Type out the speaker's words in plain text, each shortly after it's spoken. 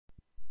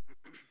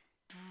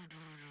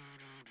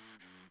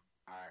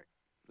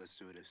Let's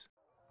do this.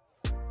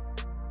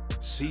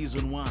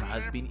 Season 1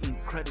 has been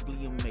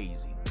incredibly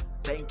amazing.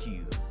 Thank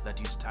you that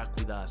you stuck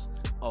with us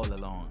all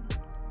along.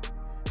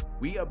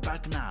 We are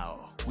back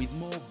now with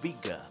more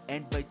vigor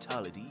and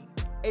vitality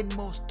and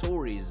more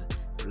stories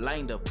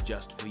lined up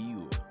just for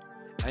you.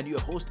 And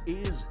your host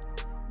is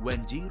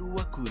Wanjiru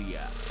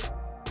Wakuria.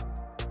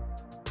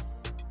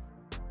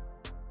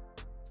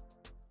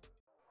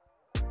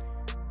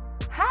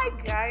 Hi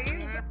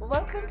guys,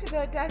 welcome to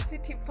the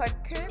Audacity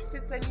Podcast.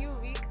 It's a new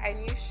week, a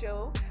new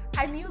show,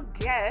 a new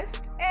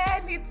guest,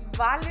 and it's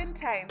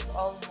Valentine's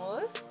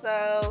almost.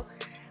 So,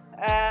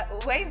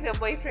 where's your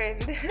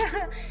boyfriend?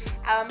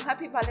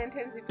 Happy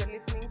Valentine's if you're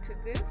listening to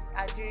this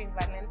during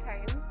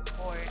Valentine's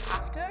or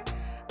after.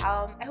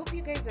 I hope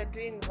you guys are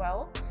doing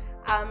well.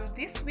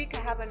 This week I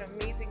have an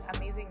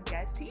amazing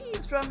guest. He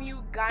is from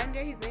Uganda.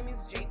 His name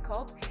is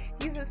Jacob.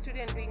 He's a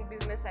student doing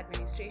business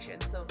administration.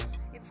 So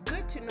it's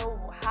good to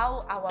know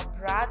how our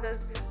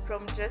brothers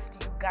from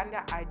just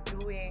Uganda are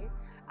doing.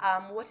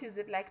 What is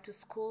it like to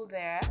school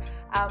there?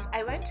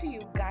 I went to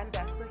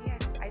Uganda. So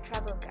yes, I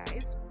traveled,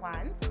 guys,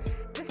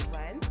 just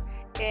once.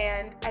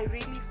 And I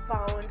really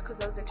found,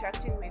 because I was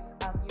interacting with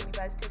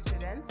university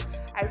students,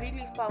 I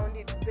really found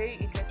it very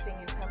interesting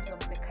in terms of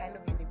the kind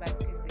of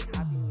universities they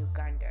have in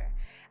Uganda.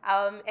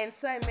 And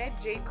so I met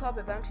Jacob,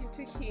 I bumped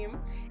into him,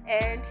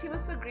 and he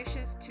was so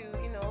gracious to,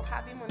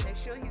 have him on the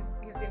show. He's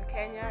in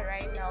Kenya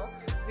right now,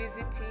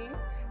 visiting,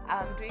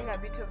 doing a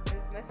bit of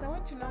business. I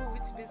want to know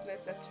which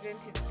business a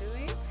student is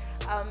doing,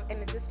 and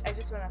I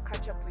just want to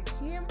catch up with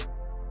him.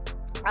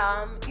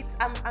 I'm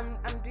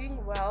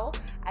doing well.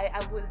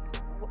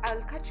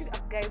 I'll catch you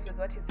up, guys, with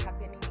what is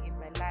happening in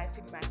my life,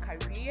 in my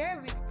career,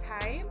 with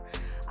time,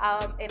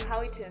 and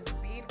how it has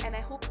been. And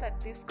I hope that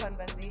these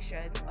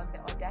conversations on the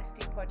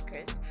Audacity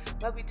Podcast,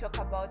 where we talk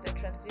about the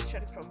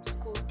transition from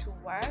school to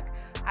work,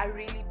 are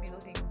really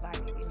building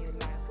value in your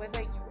life.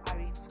 Whether you are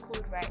in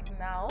school right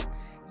now,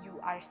 you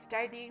are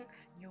studying,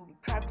 you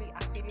probably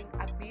are feeling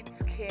a bit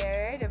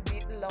scared, a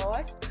bit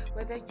lost,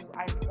 whether you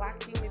are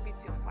working, maybe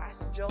it's your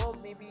first job,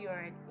 maybe you're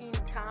an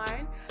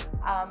intern.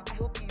 I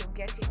hope you're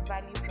getting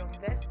value from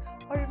this,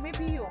 or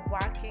maybe you're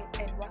working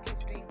and work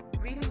is doing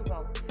really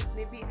well.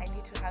 Maybe I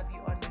need to have you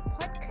on my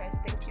podcast.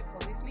 Thank you for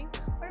listening.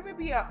 Or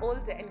maybe you're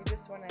older and you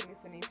just want to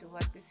listen into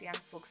what these young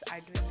folks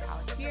are doing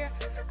out here.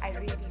 I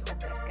really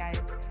hope that,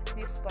 guys,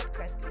 this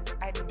podcast is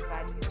adding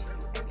value to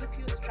you. And if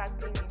you're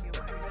struggling in your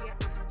career,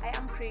 I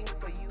am praying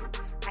for you.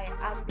 I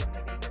am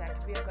believing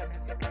that we're going to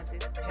figure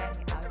this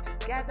journey out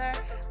together.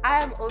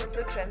 I am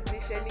also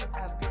transitioning.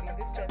 I've been in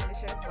this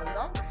transition for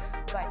long,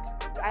 but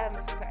I am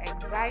super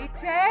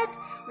excited.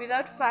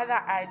 Without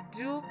further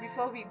ado,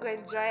 before we go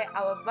enjoy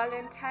our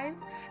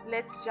Valentine's,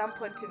 let's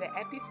jump onto the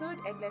episode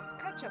and let's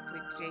catch up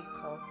with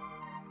Jacob.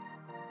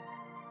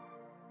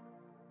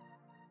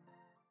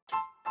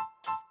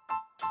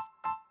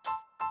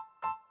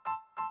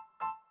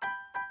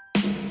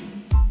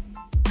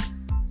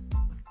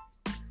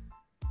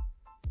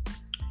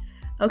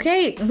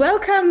 Okay,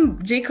 welcome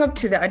Jacob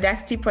to the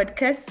Audacity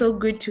Podcast. So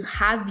good to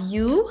have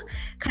you.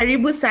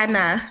 Karibu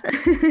sana.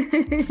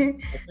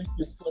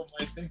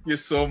 Thank you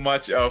so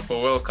much for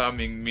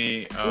welcoming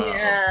me,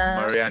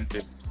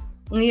 Mariante.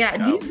 Yeah,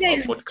 do you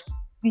guys?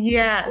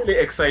 Yeah, really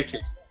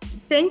excited.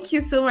 Thank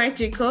you so much,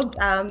 Jacob.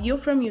 You're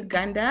from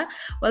Uganda.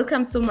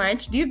 Welcome so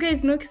much. Do you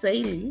guys know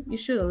Kiswahili? You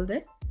should.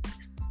 We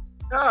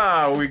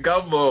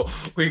gambo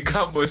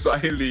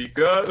Swahili,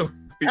 girl.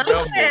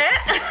 Okay.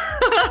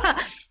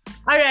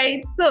 All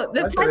right, so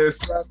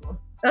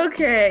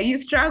you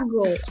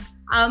struggle.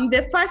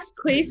 The first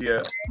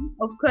question,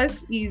 of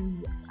course, is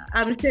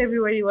I'm sure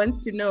everybody wants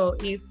to know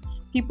if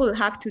people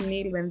have to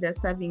kneel when they're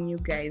serving you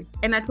guys,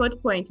 and at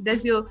what point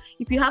if you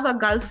have a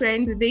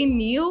girlfriend, do they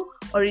kneel,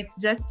 or it's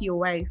just your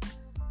wife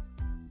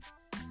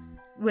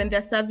when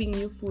they're serving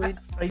you food?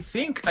 I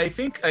think guys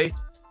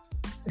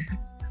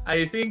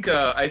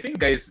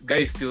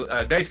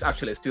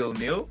actually still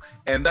kneel,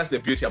 and that's the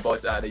beauty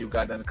about the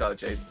Ugandan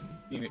culture. It's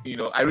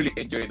I really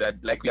enjoy that.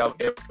 Like, we have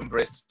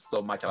embraced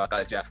so much our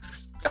culture.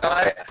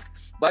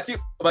 But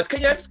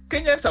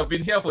Kenyans have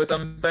been here for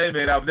some time,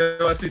 and I've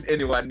never seen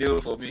anyone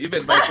kneel for me,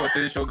 even my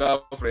potential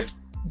girlfriend.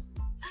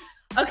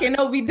 Okay,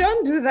 no, we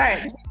don't do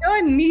that. We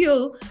don't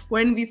kneel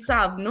when we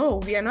serve. No,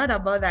 we are not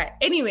about that.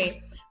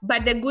 Anyway,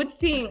 but the good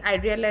thing I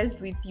realized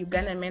with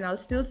Ugandan men, I'll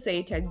still say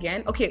it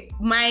again. Okay,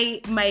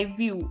 my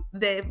view,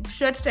 the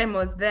short time I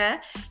was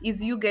there,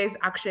 is you guys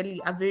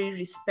actually are very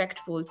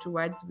respectful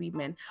towards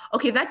women.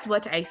 Okay, that's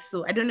what I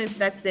saw. I don't know if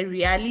that's the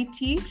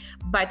reality,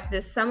 but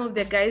some of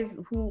the guys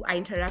who I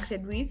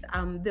interacted with,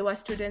 they were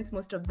students,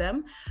 most of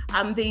them,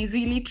 they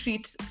really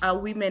treat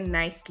women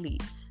nicely.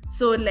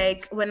 So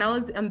like when I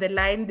was on the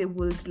line, they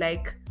would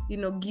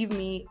give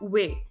me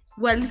way.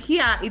 Well,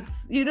 here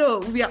it's,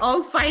 we are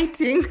all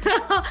fighting.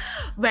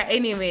 But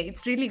anyway,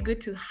 it's really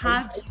good to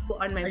have you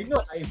on my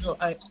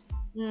podcast.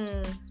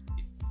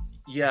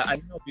 Yeah, I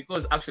know,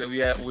 because actually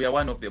we are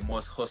one of the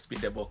most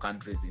hospitable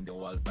countries in the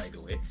world, by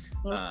the way.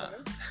 Okay.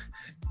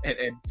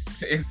 And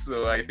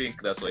so I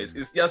think that's why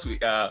it's just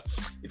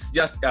it's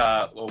just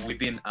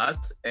within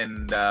us.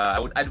 And I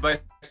would advise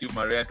you,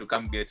 Maria, to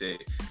come get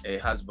a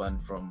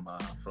husband from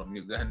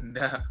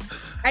Uganda.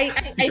 I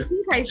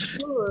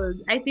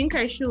think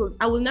I should.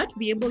 I will not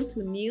be able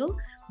to kneel,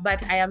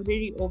 but I am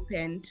very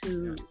open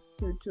to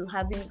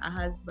having a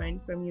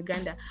husband from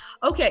Uganda.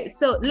 Okay,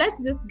 so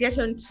let's just get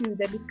on to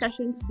the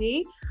discussion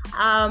today.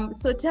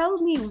 So tell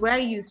me where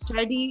you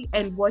study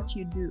and what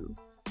you do.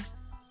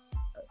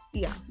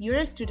 Yeah, you're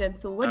a student,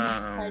 so what do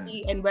you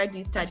study and where do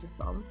you study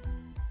from?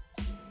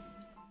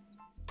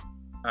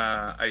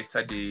 I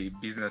study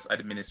business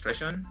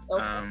administration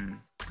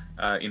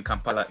in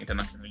Kampala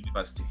International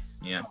University.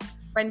 Yeah.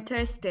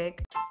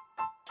 Fantastic.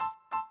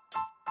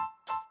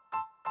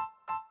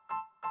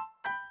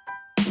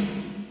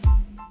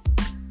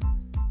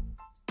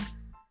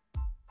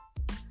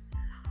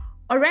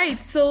 All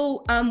right.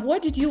 So,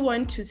 what did you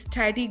want to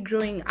study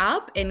growing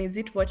up, and is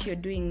it what you're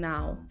doing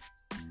now?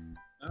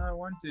 I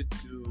wanted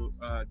to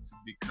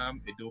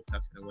become a doctor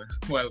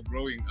while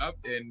growing up,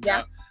 and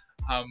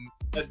I'm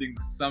studying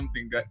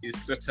something that is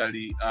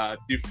totally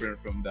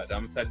different from that.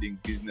 I'm studying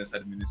business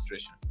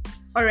administration.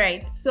 All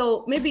right.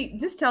 So maybe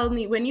just tell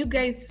me, when you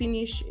guys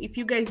finish, if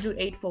you guys do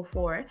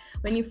 844,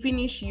 when you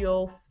finish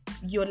your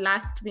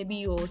last, maybe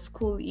your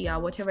school year,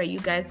 whatever you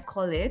guys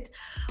call it,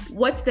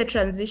 what's the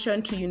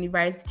transition to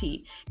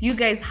university? Do you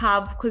guys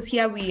have, because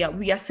here we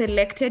are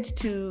selected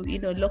to,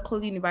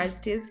 local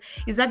universities.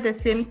 Is that the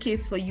same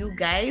case for you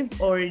guys,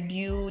 or do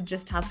you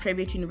just have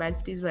private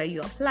universities where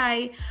you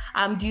apply?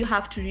 Do you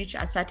have to reach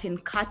a certain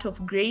cutoff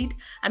grade?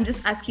 I'm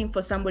just asking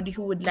for somebody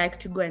who would like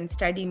to go and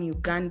study in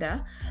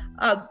Uganda.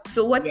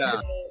 So what's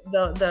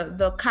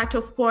the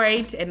cutoff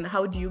point, and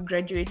how do you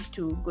graduate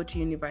to go to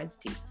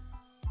university?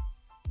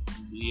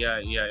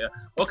 Yeah.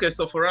 Okay,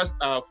 so for us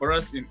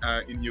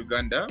in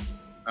Uganda,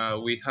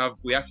 we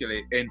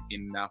actually end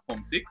in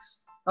Form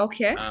 6.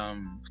 Okay.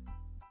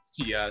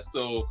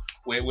 So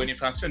when you're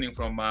transitioning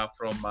from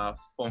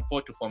Form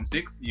 4 to Form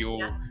 6, you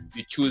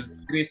choose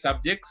 3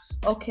 subjects.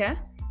 Okay.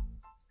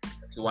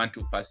 That you want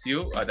to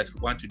pursue, that you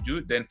want to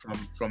do. Then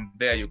from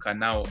there you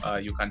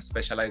can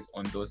specialize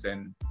on those,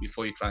 and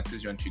before you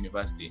transition to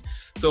university.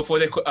 So for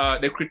the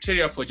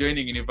criteria for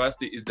joining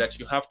university is that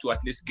you have to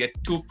at least get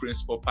 2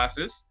 principal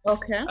passes.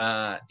 Okay.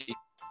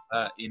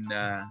 In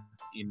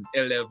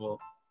A level,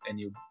 and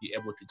you'll be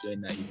able to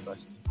join a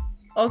university.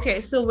 Okay,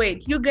 so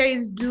wait, you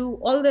guys do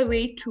all the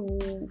way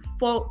to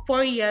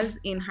 4 years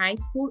in high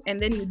school, and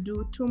then you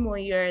do 2 more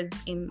years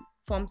in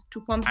forms.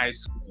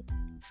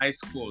 High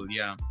school,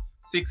 yeah.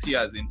 6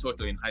 years in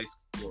total in high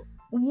school.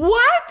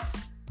 What?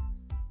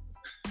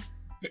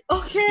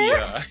 Okay.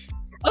 Yeah.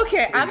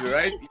 Okay,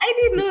 right? I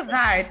didn't know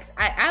that.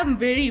 I am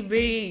very,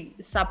 very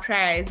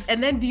surprised.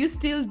 And then do you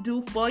still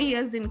do 4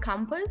 years in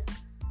campus?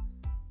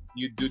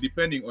 You do,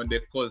 depending on the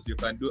course, you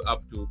can do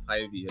up to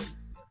 5 years.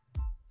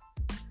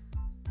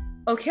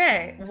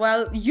 Okay,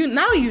 well,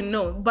 now you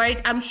know,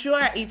 but I'm sure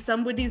if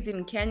somebody's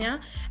in Kenya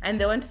and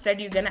they want to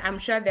study Uganda, I'm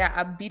sure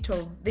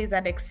there's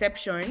an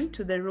exception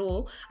to the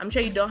rule. I'm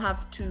sure you don't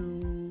have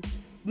to,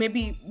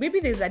 maybe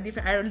there's a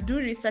different, I'll do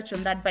research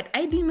on that, but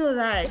I didn't know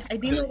that. I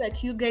didn't know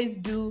that you guys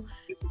do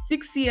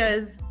 6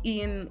 years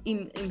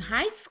in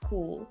high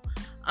school.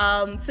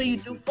 So you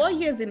do 4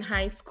 years in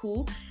high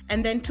school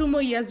and then 2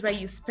 more years where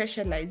you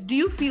specialize. Do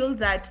you feel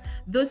that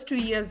those 2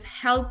 years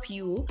help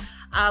you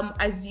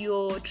as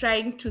you're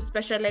trying to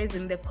specialize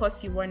in the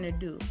course you want to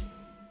do?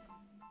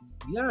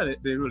 Yeah,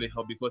 they really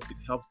help, because it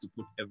helps to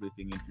put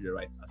everything into the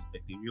right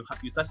perspective.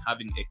 You start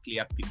having a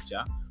clear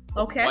picture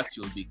of what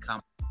you'll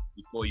become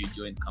before you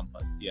join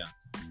campus. Yeah.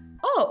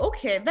 Oh,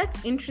 okay,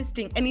 that's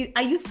interesting. And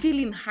are you still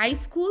in high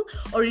school,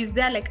 or is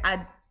there like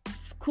a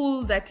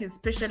school that is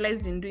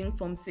specialized in doing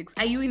Form 6?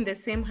 Are you in the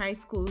same high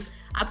school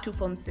up to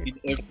Form 6?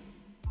 In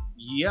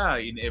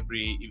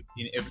every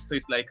so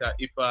it's like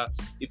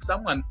if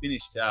someone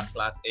finished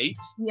class 8,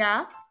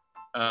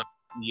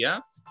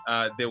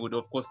 they would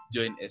of course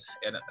join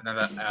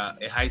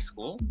a high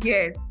school.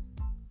 Yes.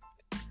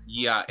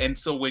 Yeah, and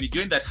so when you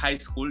join that high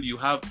school, you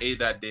have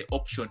either the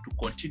option to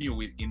continue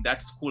in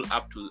that school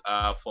up to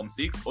Form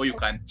 6, or you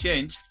can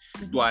change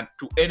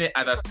to any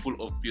other school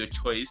of your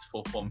choice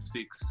for Form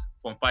 6,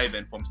 Form 5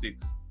 and Form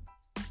 6.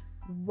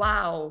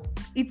 Wow.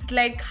 It's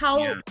like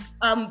how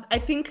I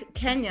think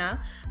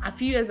Kenya a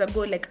few years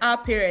ago, like our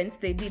parents,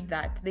 they did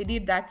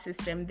that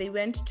system. They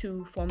went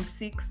to Form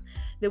 6,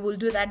 they will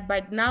do that,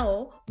 but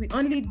now we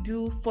only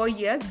do 4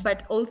 years,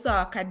 but also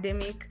our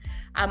academic,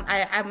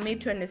 I'm made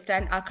to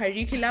understand our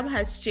curriculum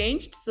has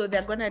changed, so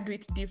they're gonna do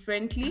it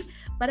differently.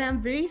 But I'm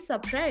very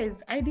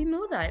surprised. I didn't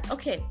know that.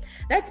 Okay,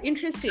 that's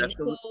interesting.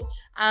 Absolutely.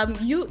 So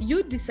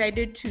you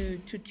decided to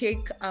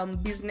take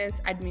business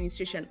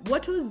administration.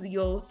 What was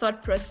your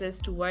thought process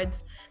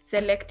towards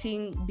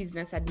selecting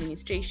business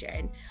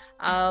administration?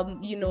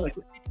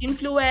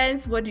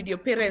 Influence, what did your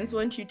parents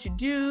want you to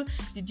do?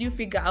 Did you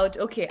figure out,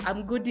 okay,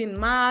 I'm good in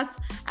math,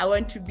 I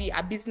want to be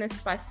a business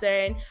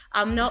person?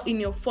 Now in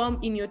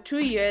your 2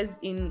 years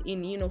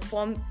in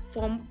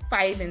form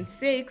 5 and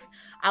 6,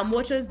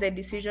 what was the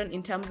decision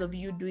in terms of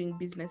you doing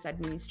business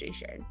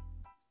administration?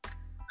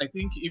 I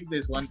think if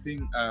there's one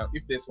thing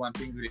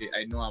really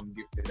I know I'm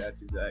gifted at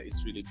is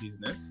it's really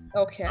business.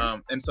 Okay.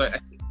 And so I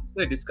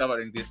started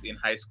discovering this in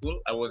high school.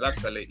 I was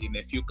actually in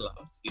a few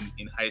clubs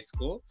in high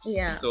school.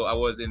 Yeah. So I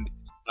was in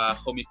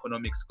home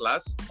economics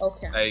class.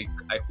 Okay.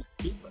 I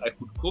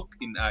could cook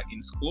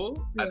in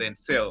school and then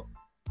sell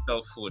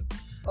food.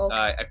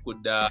 Okay.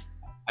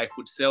 I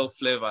could sell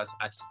flavors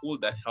at school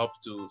that help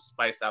to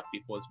spice up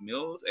people's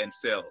meals and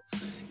sell.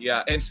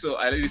 Yeah, and so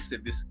I really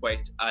said this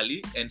quite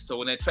early. And so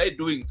when I tried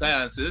doing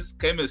sciences,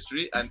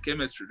 chemistry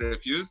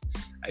refused,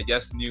 I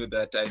just knew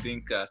that I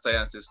think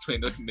sciences were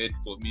not made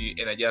for me,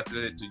 and I just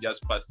decided to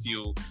just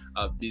pursue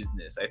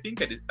business. I think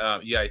it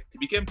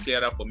became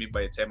clearer for me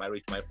by the time I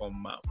reached my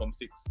form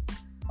 6.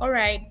 All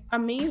right,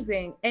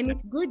 amazing. And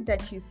it's good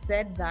that you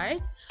said that.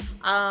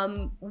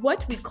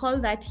 What we call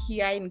that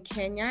here in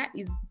Kenya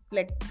is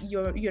like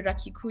you're a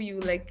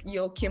Kikuyu, like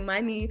your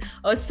Kimani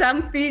or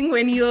something.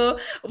 When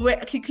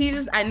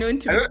Kikuyus are known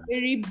to be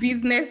very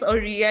business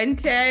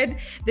oriented,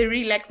 they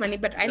really like money.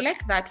 But I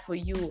like that for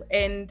you,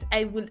 and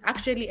I would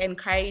actually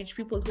encourage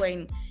people who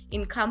are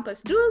in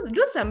campus,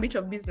 do some bit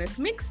of business,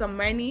 make some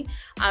money.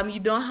 You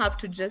don't have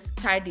to just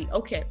study.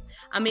 Okay,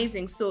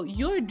 amazing. So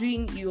you're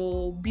doing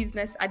your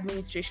business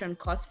administration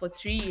course for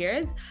 3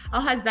 years.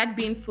 How has that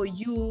been for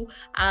you?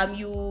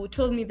 You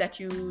told me that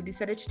you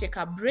decided to take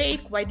a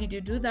break. Why did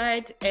you do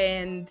that?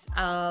 And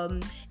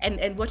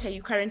what are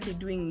you currently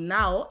doing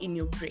now in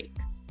your break?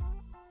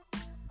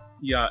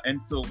 Yeah, and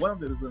so one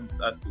of the reasons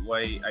as to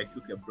why I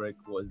took a break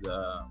was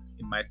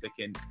in my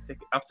second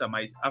after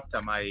my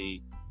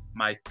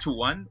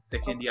 2-1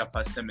 second year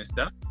first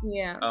semester.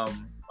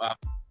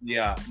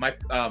 Yeah.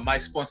 My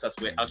sponsors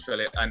were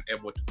actually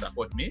unable to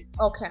support me.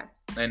 Okay.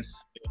 And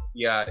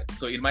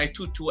so in my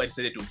 2-2, I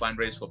decided to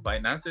fundraise for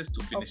finances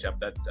to finish up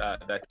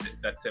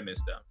that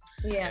semester.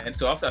 Yeah. And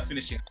so after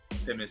finishing the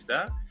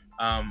semester,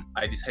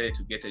 I decided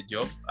to get a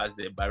job as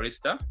a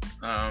barista.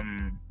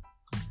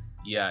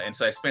 And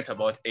so I spent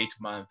about 8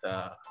 months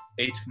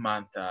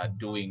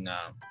doing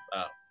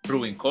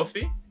brewing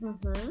coffee.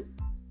 Mm-hmm.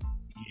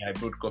 Yeah, I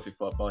brewed coffee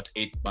for about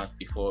 8 months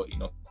before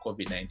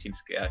COVID-19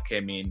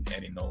 came in,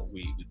 and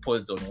we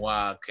paused on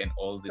work and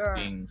all the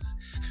things.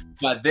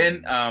 But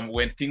then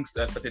when things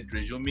started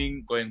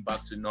resuming, going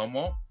back to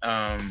normal,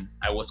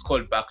 I was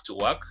called back to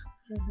work.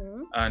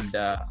 Mm-hmm. And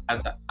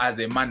as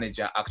a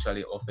manager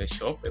actually of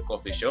a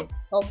coffee shop.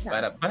 Okay.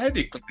 But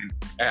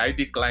I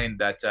declined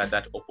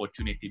that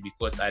opportunity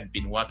because I'd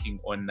been working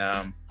on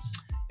a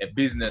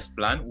business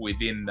plan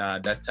within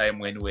that time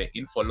when we were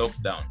in for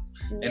lockdown.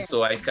 Yeah. And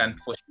so I can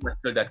for sure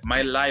tell that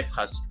my life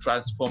has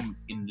transformed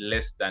in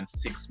less than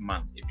 6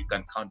 months, if you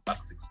can count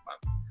back 6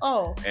 months.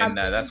 Oh, and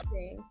that's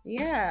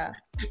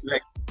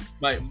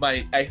like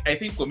I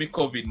think for me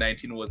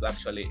COVID-19 was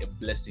actually a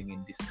blessing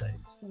in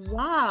disguise.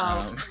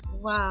 Wow.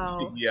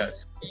 Wow.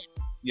 Yes.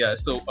 Yeah.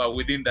 So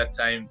within that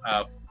time,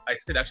 I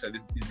said actually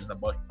this business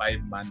about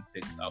 5 months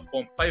ago.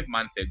 5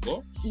 months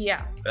ago.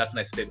 Yeah. That's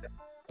when I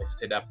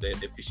set up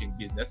the fishing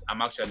business.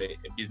 I'm actually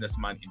a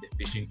businessman in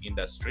the fishing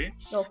industry.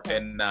 Okay.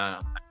 And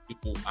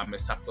I'm a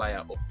supplier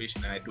of fish,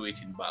 and I do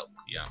it in bulk.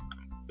 Yeah.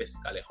 I'm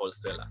basically a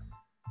wholesaler.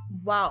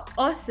 Wow,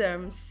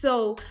 awesome.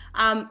 So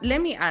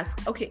let me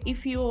ask, okay,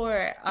 if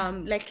you're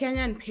like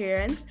Kenyan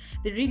parents,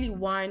 they really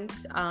want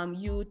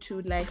you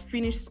to like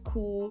finish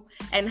school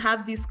and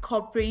have this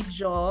corporate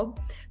job.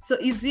 So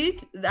is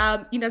it,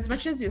 in as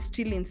much as you're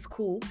still in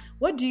school,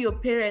 what do your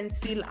parents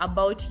feel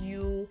about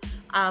you?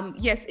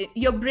 Yes,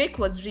 your break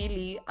was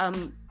really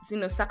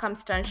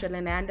circumstantial,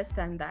 and I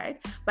understand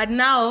that. But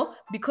now,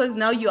 because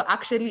now you're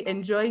actually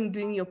enjoying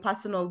doing your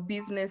personal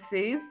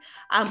businesses,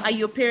 are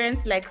your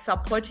parents like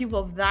supportive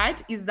of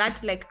that? Is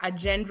that like a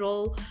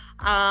general,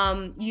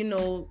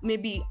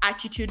 maybe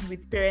attitude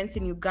with parents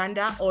in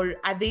Uganda, or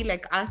are they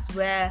like us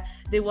where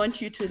they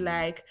want you to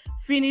like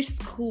finish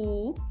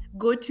school,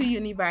 go to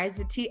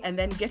university, and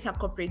then get a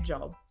corporate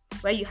job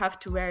where you have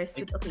to wear a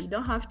suit? Okay, you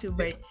don't have to,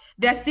 but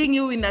they're seeing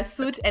you in a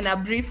suit and a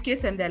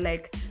briefcase, and they're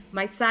like,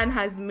 my son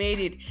has made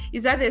it.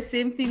 Is that the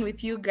same thing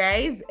with you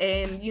guys?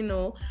 And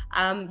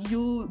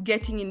you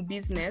getting in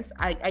business,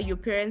 are your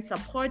parents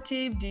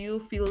supportive? Do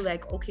you feel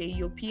like, okay,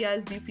 your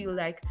peers, do you feel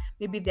like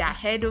maybe they're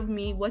ahead of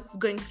me? What's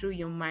going through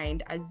your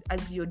mind as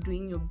you're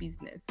doing your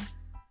business?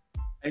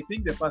 I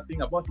think the first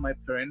thing about my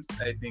parents,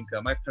 I think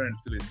my parents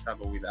still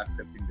struggle with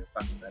accepting the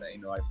fact that I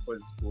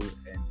paused school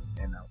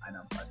and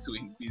I'm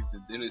pursuing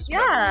business. They really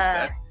struggle with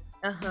that.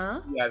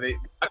 Uh-huh. Yeah, they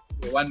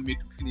actually want me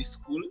to finish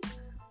school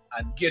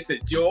and get a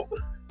job.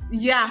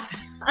 Yeah.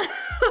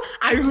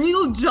 A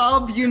real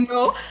job,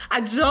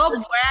 a job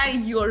where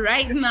you're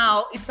right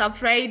now, it's a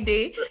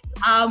Friday,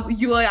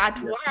 you are at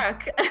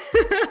work.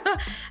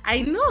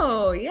 I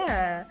know,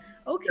 yeah.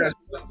 Okay. Yeah,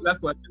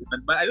 that's what I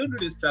want. But I don't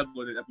really struggle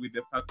with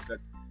the fact that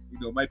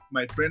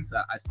my friends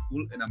are at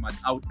school and I'm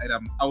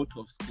out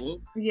of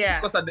school. Yeah.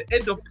 Because at the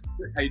end of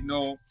the day,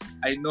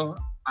 I know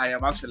I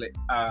am actually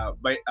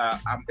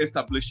I'm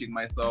establishing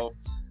myself.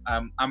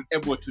 I'm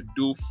able to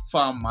do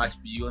far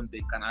much beyond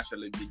they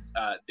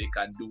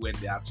can do when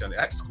they're actually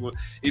at school.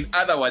 In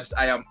other words,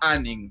 I am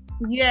earning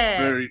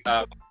very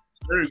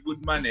very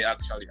good money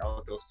actually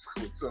out of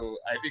school. So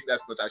I think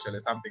that's not actually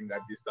something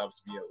that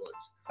disturbs me a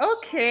lot.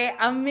 Okay,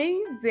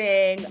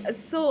 amazing.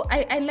 So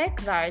I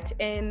like that.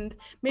 And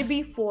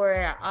maybe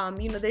for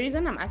the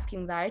reason I'm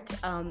asking that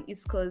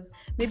is because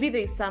maybe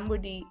there's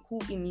somebody who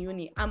in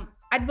uni, I'm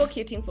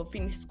advocating for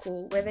finished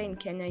school, whether in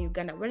Kenya,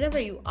 Uganda, wherever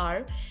you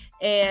are.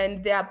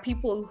 And there are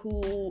people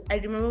who, I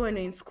remember when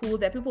we were in school,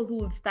 there are people who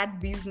would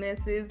start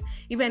businesses,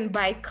 even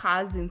buy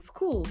cars in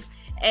school.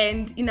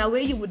 And in a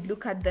way, you would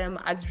look at them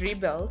as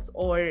rebels,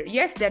 or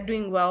yes, they're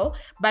doing well,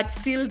 but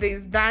still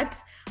there's that,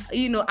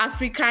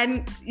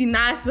 African in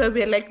us where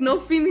we're like, no,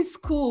 finish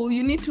school.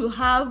 You need to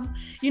have,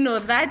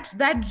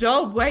 that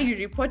job where you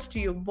report to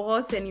your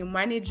boss and your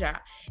manager.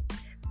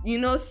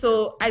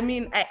 So I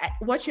mean, I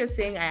what you're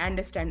saying, I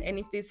understand. And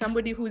if there's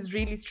somebody who's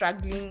really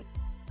struggling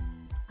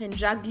and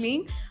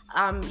juggling,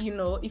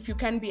 if you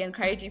can be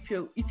encouraged,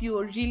 if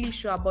you're really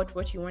sure about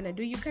what you want to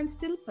do, you can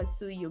still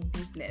pursue your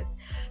business.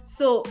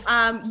 So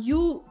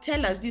you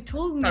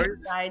told me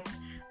that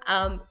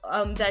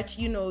that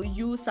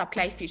you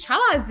supply fish.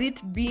 How is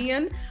it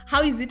being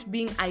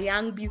a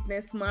young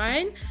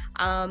businessman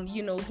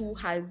who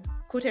has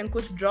quote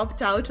unquote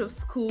dropped out of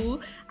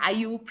school? Are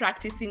you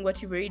practicing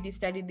what you've already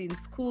studied in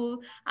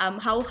school?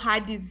 How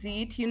hard is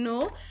it?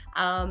 So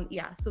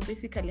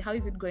basically, how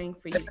is it going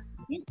for you?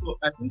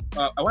 I think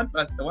I want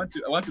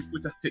to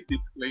put a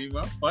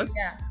disclaimer first.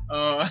 Yeah.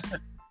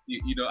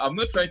 I'm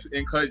not trying to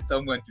encourage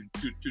someone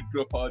to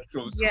drop out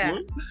from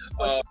school.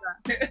 Yeah.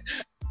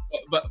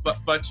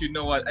 But you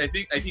know what? I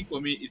think for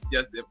me it's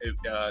just the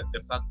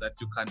fact that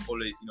you can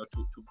always to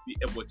be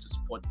able to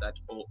spot that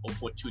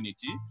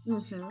opportunity,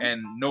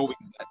 and knowing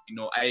that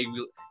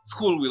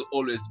school will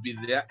always be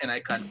there, and I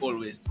can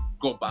always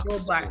go back.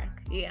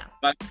 Yeah.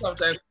 But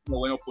sometimes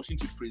when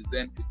opportunity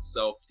presents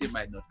itself, it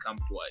might not come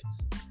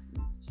twice.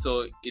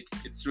 So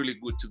it's really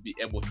good to be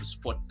able to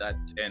spot that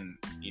and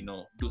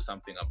do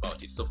something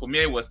about it. So for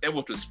me, I was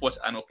able to spot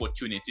an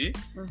opportunity,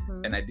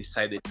 and I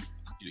decided to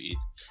do it.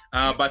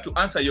 But to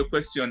answer your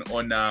question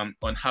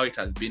on how it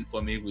has been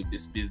for me with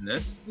this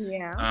business,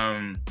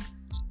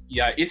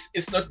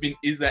 it's not been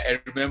easy. I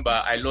remember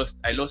I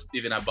lost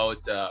even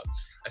about I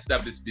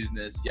started this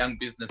business, young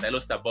business. I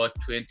lost about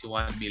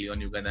 21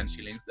 million Ugandan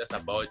shillings. That's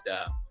about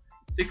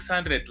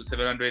 600 to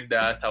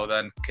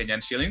 700,000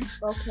 Kenyan shillings.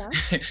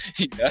 Okay.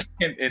 Yeah,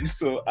 and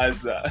so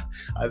as a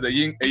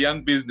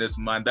young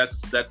businessman,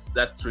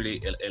 that's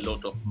really a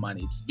lot of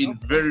money. It's been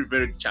very,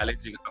 very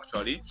challenging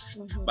actually,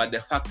 but the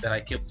fact that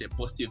I kept a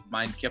positive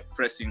mind, kept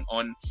pressing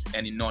on,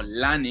 and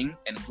learning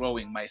and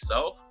growing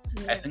myself,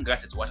 I think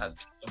that is what has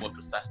been able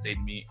to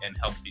sustain me and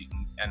help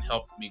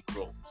me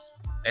grow.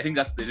 I think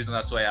that's the reason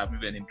that's why I'm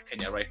even in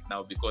Kenya right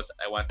now, because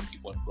I want to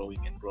keep on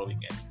growing and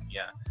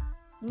yeah.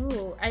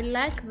 Oh, I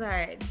like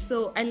that.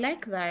 So I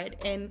like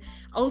that. And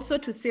also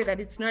to say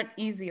that it's not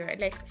easy, right?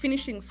 Like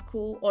finishing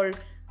school, or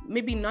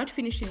maybe not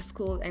finishing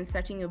school and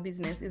starting your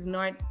business, is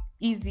not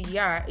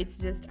easier. It's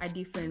just a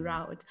different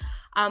route.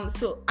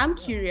 So I'm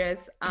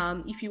curious,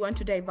 if you want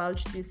to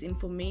divulge this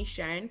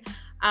information,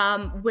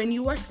 when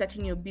you were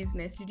starting your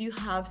business, did you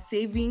have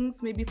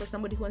savings maybe for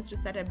somebody who wants to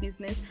start a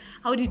business?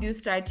 How did you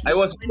start? I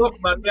was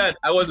broke, my man.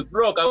 I was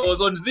broke. I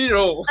was on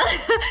zero.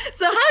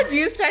 So how do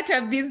you start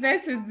a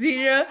business with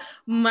zero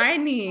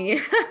money?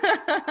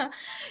 How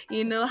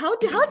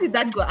did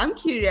that go? I'm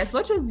curious.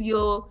 What was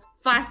your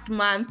first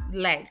month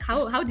like?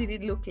 How did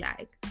it look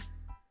like?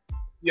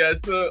 Yeah,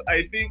 so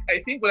I think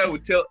what I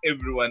would tell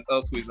everyone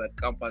else who is at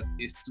campus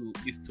is to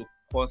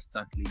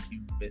constantly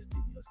invest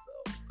in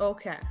yourself.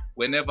 Okay.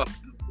 Whenever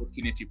an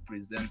opportunity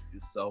presents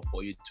itself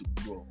for you to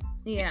grow,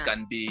 it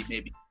can be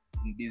maybe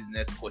in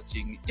business,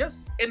 coaching,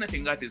 just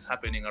anything that is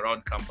happening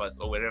around campus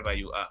or wherever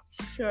you are.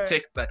 Sure.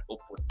 Take that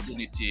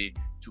opportunity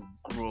to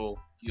grow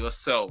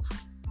yourself.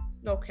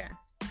 Okay.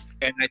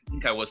 And I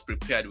think I was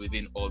prepared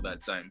within all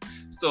that time.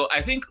 So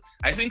I think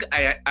I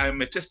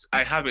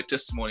have a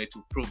testimony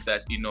to prove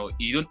that you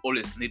don't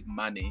always need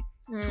money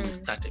to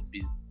start a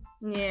business.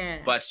 Yeah.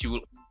 But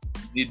you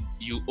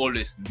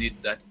always need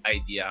that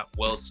idea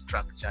well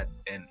structured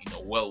and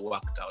well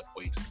worked out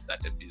for you to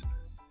start a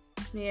business.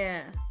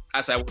 Yeah.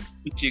 As I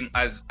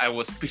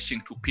was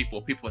pitching to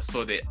people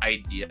saw the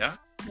idea.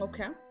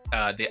 Okay.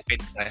 The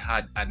idea I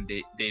had, and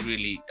they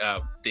really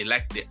they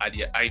liked the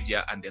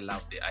idea and they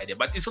loved the idea.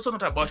 But it's also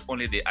not about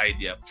only the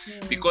idea,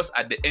 because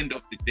at the end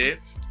of the day,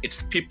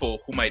 it's people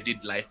whom I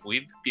did life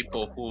with,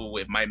 people who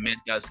were my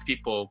mentors,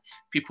 people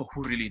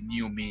who really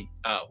knew me,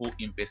 who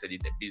invested in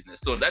the business.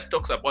 So that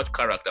talks about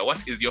character.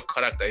 What is your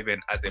character even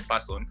as a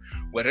person?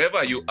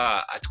 Wherever you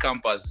are at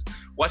campus,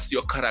 what's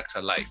your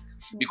character like?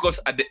 Because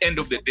at the end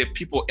of the day,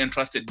 people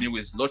entrusted me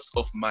with lots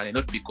of money,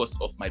 not because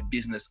of my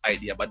business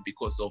idea, but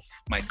because of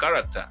my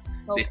character.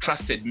 Okay. They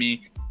trusted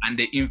me and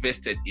they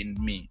invested in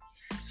me.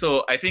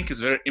 So I think it's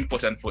very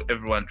important for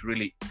everyone to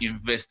really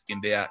invest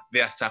in their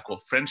circle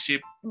of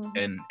friendship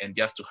and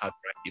just to have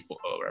people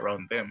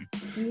around them.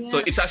 Yeah. So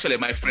it's actually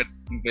my friend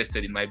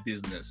invested in my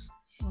business.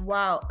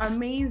 Wow,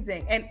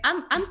 amazing. And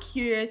I'm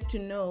curious to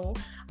know,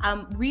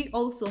 we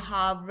also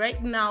have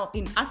right now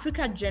in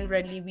Africa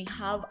generally, we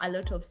have a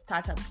lot of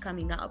startups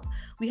coming up.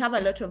 We have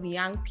a lot of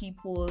young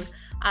people,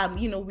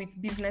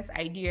 with business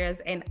ideas.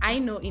 And I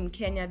know in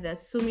Kenya,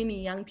 there's so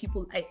many young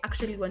people. I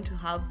actually want to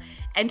have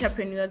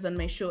entrepreneurs on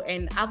my show,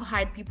 and I've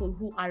had people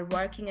who are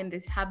working and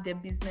they have their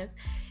business.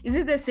 Is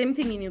it the same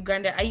thing in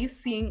Uganda? Are you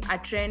seeing a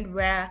trend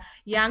where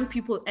young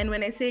people, and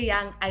when I say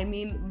young, I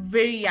mean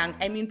very young,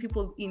 I mean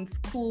people in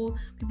school,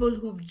 people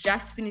who've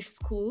just finished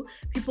school,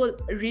 people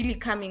really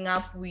coming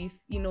up with,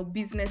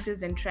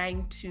 businesses and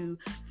trying to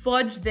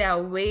forge their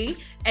way.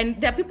 And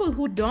there are people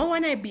who don't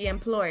want to be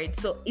employed.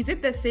 So is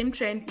it the same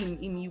trend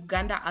in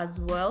Uganda as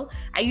well?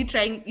 Are you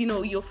trying,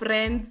 your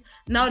friends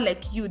now,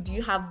 like you, do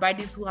you have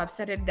buddies who have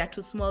started their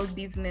two small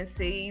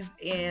businesses?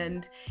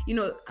 And,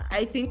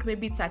 I think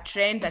maybe it's a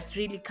trend that's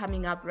really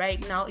coming up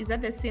right now. Is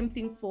that the same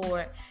thing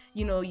for,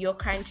 your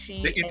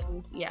country?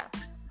 Yeah.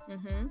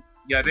 Mm-hmm.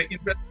 Yeah,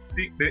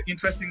 the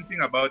interesting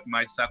thing about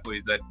my circle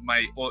is that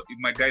my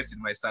guys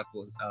in my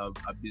circle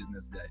are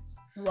business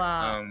guys.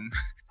 Wow.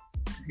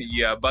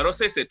 Yeah, but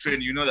also it's a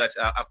trend.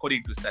 That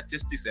according to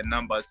statistics and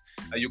numbers,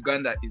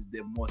 Uganda is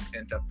the most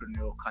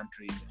entrepreneurial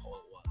country in the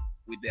whole world,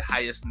 with the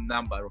highest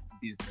number of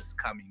business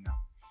coming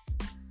up.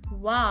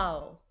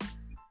 Wow.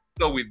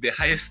 So with the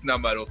highest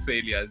number of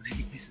failures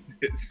in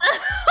business.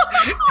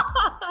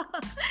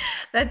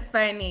 That's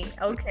funny.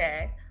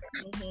 Okay.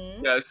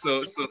 Mm-hmm. Yeah,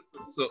 so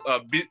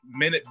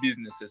many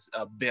businesses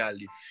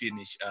barely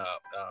finish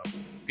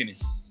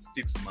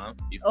 6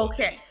 months.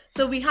 Okay,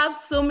 so we have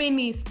so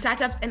many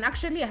startups, and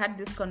actually I had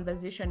this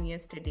conversation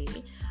yesterday.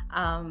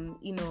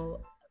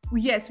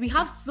 Yes, we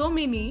have so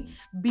many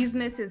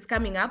businesses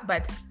coming up,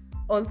 but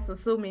also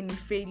so many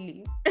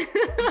failing.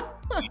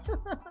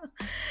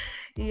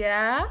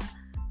 Yeah.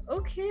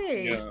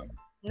 Okay. Yeah.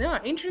 No,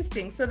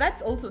 interesting. So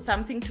that's also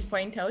something to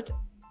point out.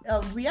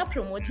 We are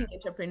promoting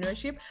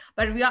entrepreneurship,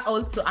 but we are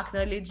also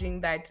acknowledging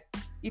that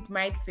it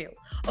might fail.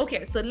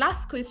 Okay, so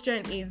last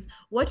question is,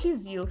 what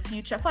is your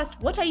future? First,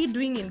 what are you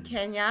doing in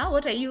Kenya?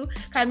 What are you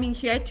coming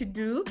here to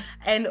do?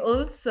 And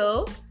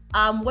also,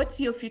 what's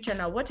your future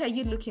now? What are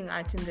you looking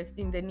at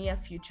in the near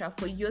future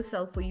for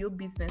yourself, for your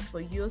business,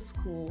 for your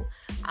school?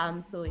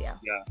 Yeah.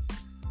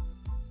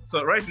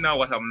 So right now,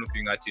 what I'm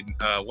looking at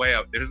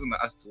the reason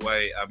I asked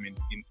why I'm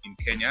in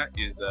Kenya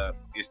is to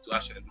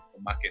actually look for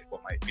market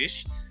for my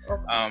fish,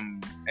 Okay.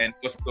 And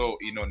also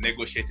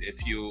negotiate a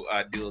few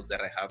deals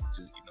that I have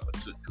to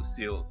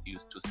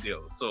to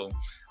sell. So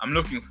I'm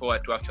looking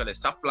forward to actually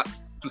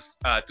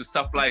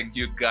supplying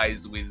you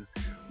guys with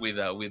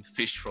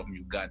fish from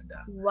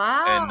Uganda.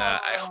 Wow. And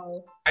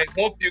I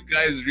hope you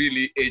guys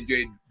really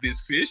enjoyed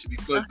this fish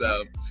because.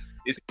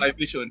 It's my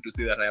vision to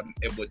say that I am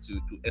able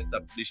to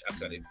establish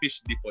actually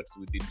fish depots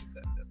within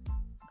Uganda.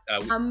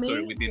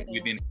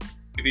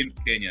 Within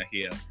Kenya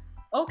here.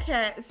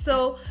 Okay,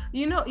 so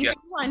if Yeah. you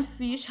want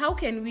fish, how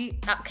can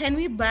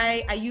we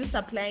buy? Are you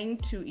supplying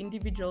to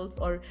individuals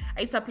or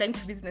are you supplying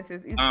to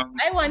businesses?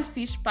 I want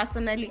fish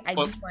personally. I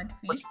do want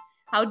fish.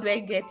 How do I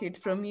get it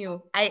from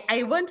you?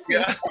 I want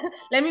fish. Yes.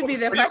 Let me be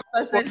the first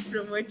person to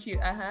promote you.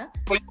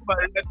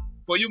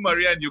 For you,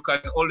 Marianne, you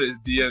can always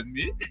DM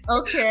me.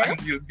 Okay. And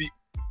you'll be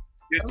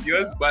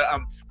yours. But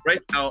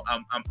right now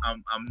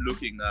I'm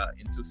looking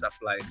into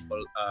supplying for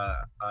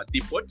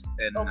depots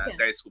and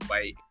guys who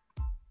buy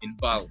in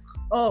bulk.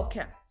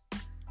 Okay.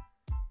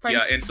 Fine.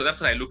 Yeah, and so that's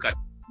what I look at.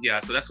 Yeah,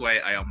 so that's why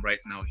I am right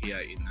now here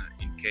in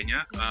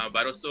Kenya.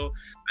 But also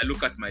I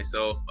look at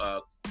myself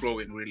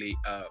growing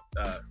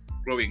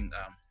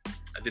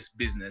this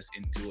business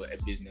into a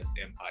business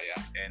empire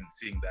and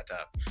seeing that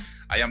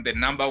I am the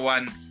number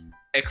one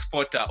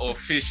exporter of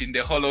fish in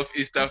the whole of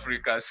East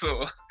Africa.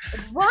 So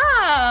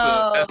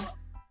wow.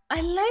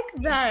 I like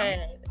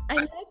that.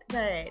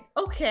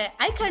 Okay,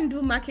 I can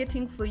do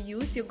marketing for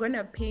you if you're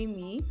gonna pay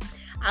me.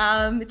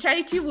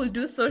 Charity will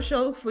do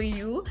social for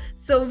you.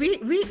 So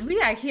we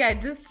are here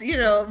just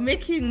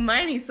making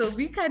money so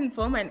we can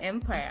form an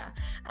empire.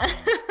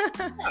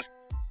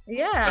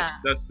 Yeah.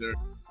 That's very.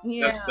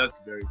 Yeah. That's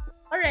very.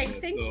 All right,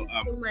 thank you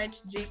so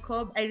much,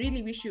 Jacob. I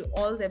really wish you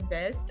all the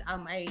best.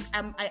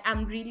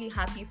 I'm really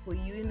happy for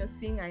you.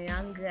 Seeing a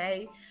young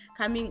guy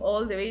coming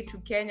all the way to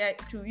Kenya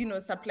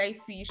to supply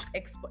fish.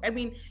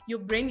 Your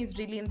brain is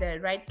really in the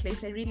right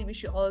place. I really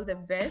wish you all the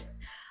best.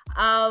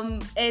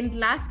 And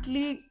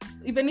lastly,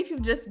 even if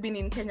you've just been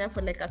in Kenya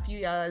for like a few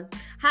years,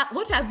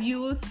 what have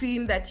you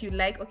seen that you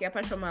like? Okay,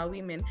 apart from our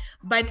women,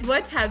 but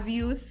what have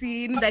you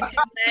seen that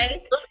you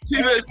like?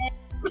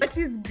 What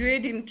is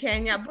good in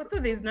Kenya? But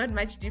there's not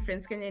much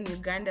difference, Kenya and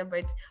Uganda.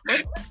 But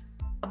what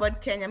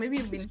about Kenya? Maybe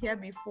you've been here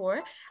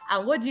before.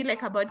 What do you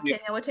like about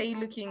Kenya? What are you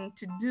looking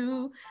to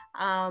do?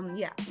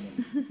 Yeah.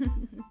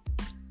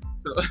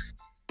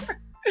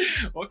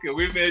 Okay,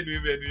 women.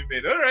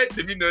 All right,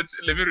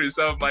 let me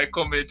reserve my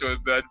comment on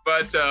that.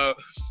 But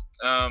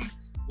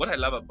what I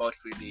love about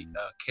really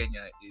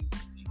Kenya is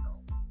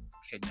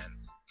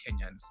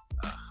Kenyans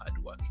are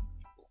hardworking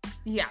people.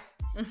 Yeah.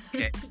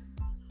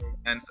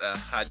 Kenyans are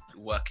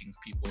hardworking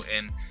people,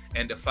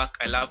 and the fact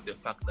I love the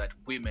fact that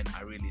women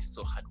are really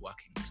so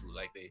hardworking too.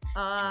 Like they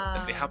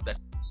have that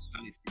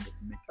mentality of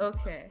making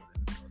Okay. stuff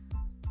for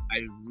themselves.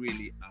 I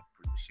really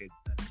appreciate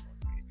that about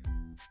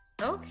Kenyans.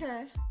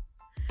 Okay.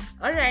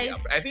 All right. Yeah,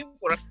 I think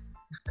for us,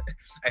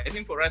 I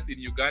think for us in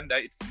Uganda,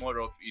 it's more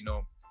of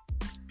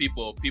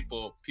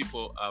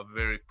people are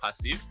very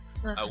passive.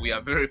 We are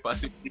very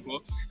passive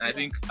people, and I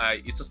think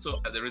it's also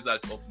as a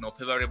result of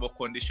favorable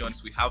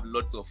conditions. We have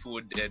lots of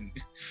food, and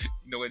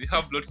when you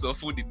have lots of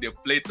food in the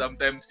plate,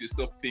 sometimes you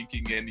stop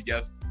thinking and you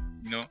just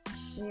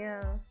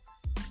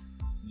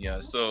Yeah.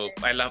 So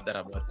I love that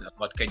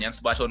about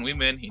Kenyans. But on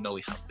women,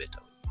 we have better.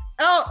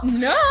 Oh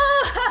no!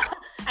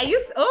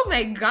 Oh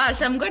my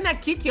gosh! I'm gonna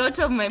kick you out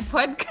of my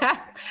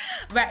podcast.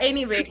 But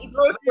anyway,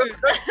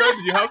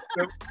 You have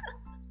to.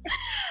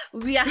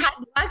 we are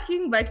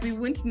hardworking, but we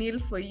won't kneel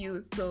for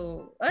you.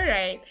 So, all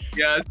right.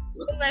 Yes.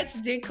 So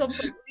much, Jacob.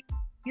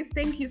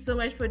 Thank you so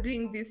much for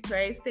doing this,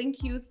 Trace.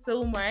 Thank you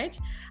so much.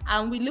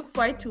 We look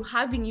forward to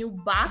having you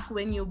back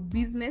when your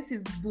business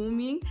is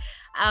booming.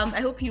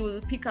 I hope you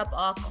will pick up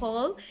our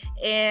call.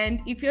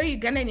 And if you're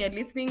Ugandan and you're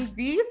listening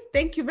this,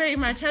 thank you very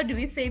much. How do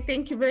we say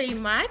thank you very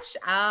much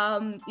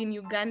in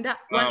Uganda?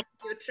 What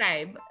is your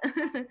tribe?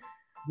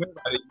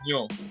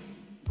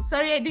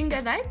 Sorry, I didn't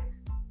get that.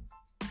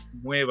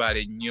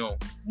 Mwebarenyo.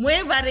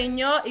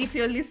 If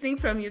you're listening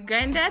from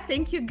Uganda.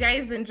 Thank you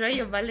guys. Enjoy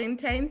your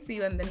Valentine. See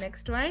you on the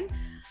next one.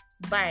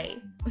 Bye.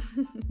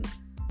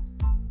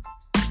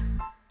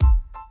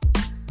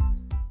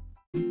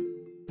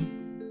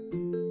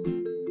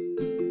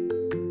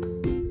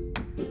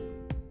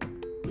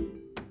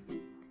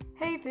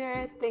 Hey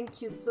there,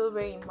 thank you so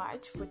very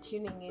much for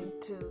tuning in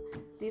to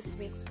this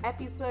week's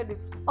episode.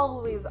 It's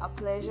always a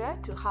pleasure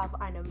to have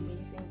an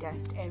amazing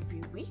guest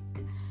every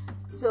week.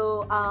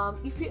 So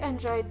if you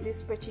enjoyed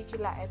this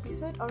particular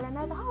episode or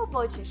another, how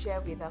about you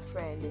share with a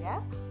friend,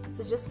 yeah?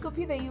 So just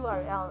copy the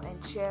URL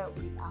and share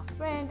with a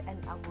friend,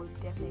 and I will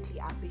definitely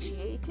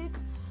appreciate it.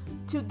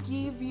 To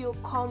give you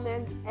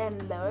comments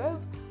and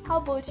love, how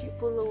about you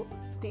follow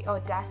the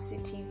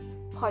Audacity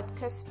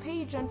podcast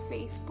page on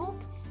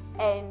Facebook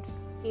and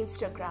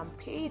Instagram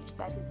page,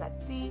 that is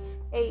at the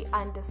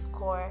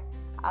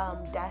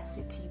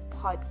 _Audacity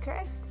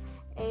podcast,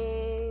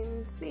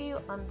 and see you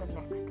on the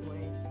next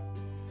one.